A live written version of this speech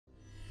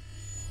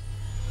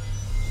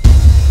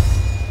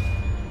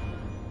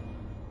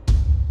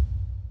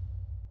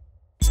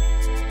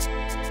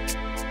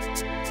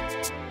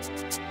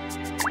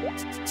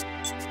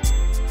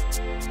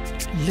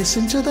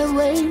Listen to the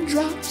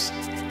raindrops.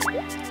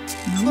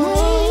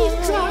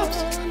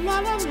 Raindrops. La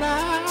la la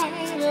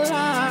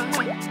la.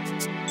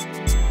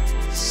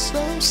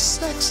 So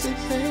sexy,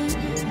 baby.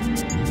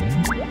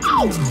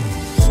 Ow.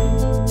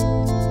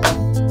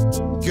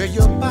 Girl,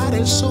 your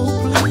body's so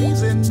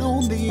pleasing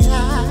on the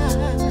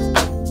eye.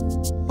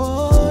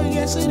 Oh,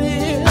 yes it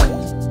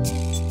is.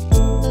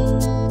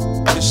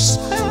 You're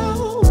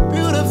so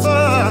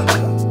beautiful,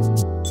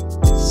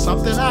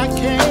 something I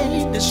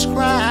can't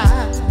describe.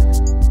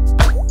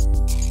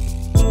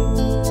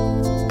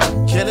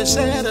 Kelly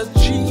said a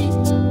G,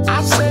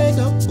 I say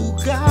a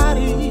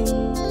Bugatti.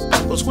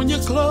 'Cause when you're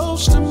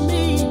close to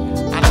me,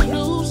 I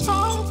lose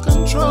all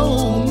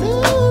control.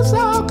 Lose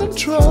all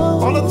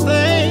control. All the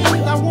things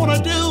I wanna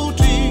do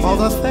to you, all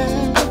the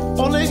things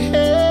only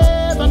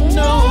heaven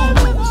knows.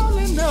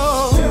 Only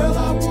knows. Girl,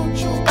 I want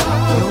your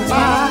body. Your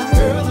body.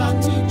 Girl, I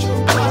need your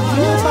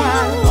body. Your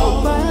body. Your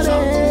body.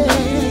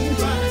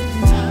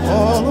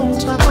 All on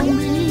top of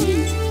me.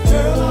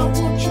 Girl, I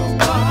want your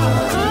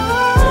body.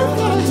 Girl,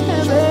 I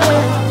need your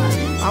body.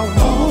 I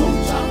want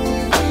top of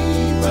me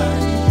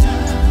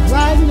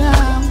right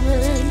now,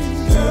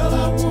 baby. Girl,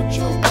 I want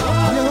your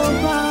body. Your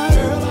body.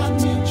 Girl, I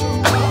need your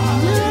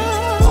body.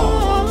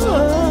 All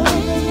top of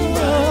me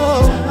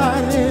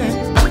right now.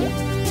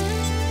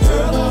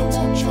 Girl, I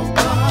want your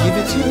body. Give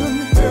it to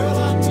me. Girl,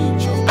 I need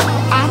your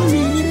body. I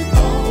need it.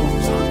 All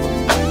top of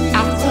me.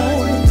 I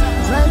want it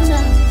right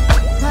now,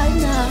 right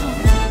now.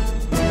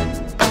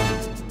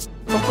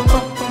 Bum, bum,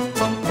 bum,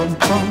 bum, bum,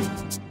 bum.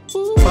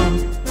 Ooh. Bum,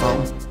 bum,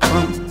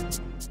 bum.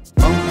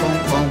 Bum, bum,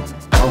 bum.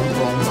 Bum,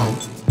 bum, bum.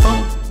 Bum,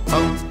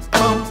 bum,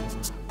 bum.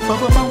 Bum,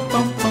 bum,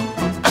 bum, bum,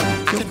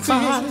 bum.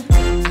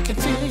 I can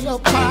feel your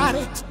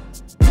body.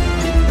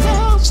 Get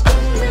close to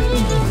me.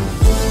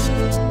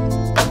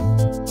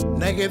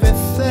 Now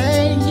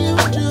everything you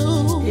do,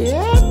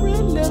 every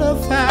little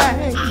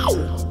thing,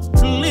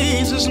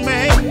 pleases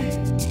me.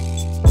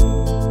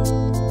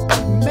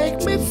 Make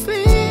me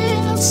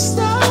feel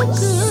so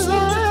good,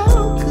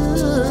 so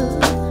good.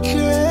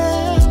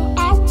 Girl, I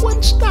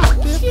wouldn't stop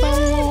if I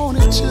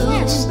wanted to.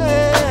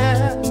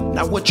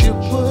 Now what you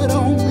put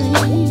on me,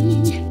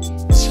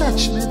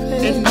 touch me,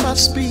 baby. It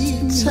must be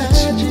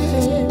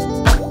touching.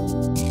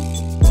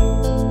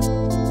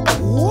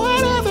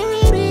 Whatever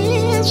it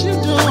is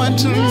you're doing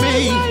to me,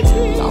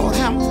 Lord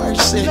have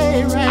mercy,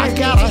 I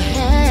gotta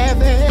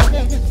have it.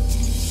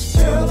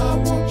 Girl, I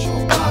want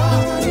your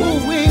body.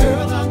 Ooh-wee.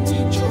 Girl, I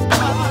need your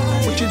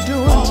body. What you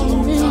doing to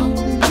me?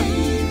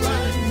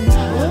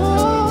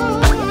 Oh,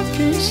 I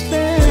can't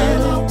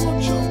stand. Girl, I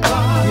want your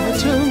body. Give it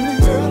to me.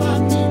 Girl, I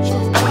need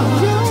your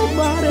body. Your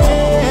body.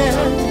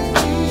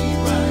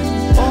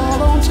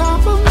 All on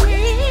top of me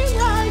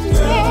right now.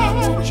 Girl,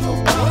 I want your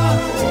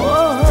body.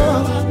 Oh,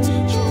 girl, I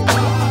need your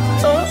body.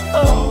 Oh,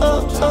 oh, oh,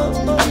 oh,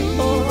 oh,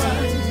 oh.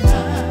 Right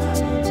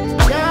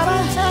now. Gotta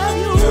have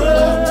you. Girl,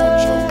 I want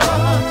your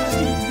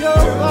body.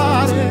 Your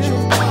body.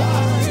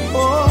 Oh,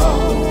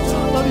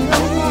 I love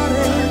your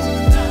body.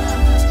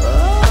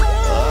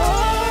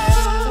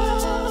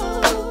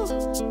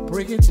 Oh,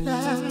 break it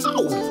down.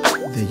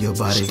 Then your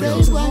body Stay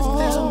goes. right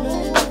there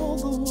all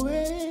the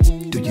way.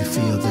 Do you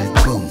feel that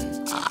boom?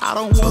 I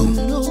don't want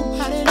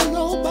nobody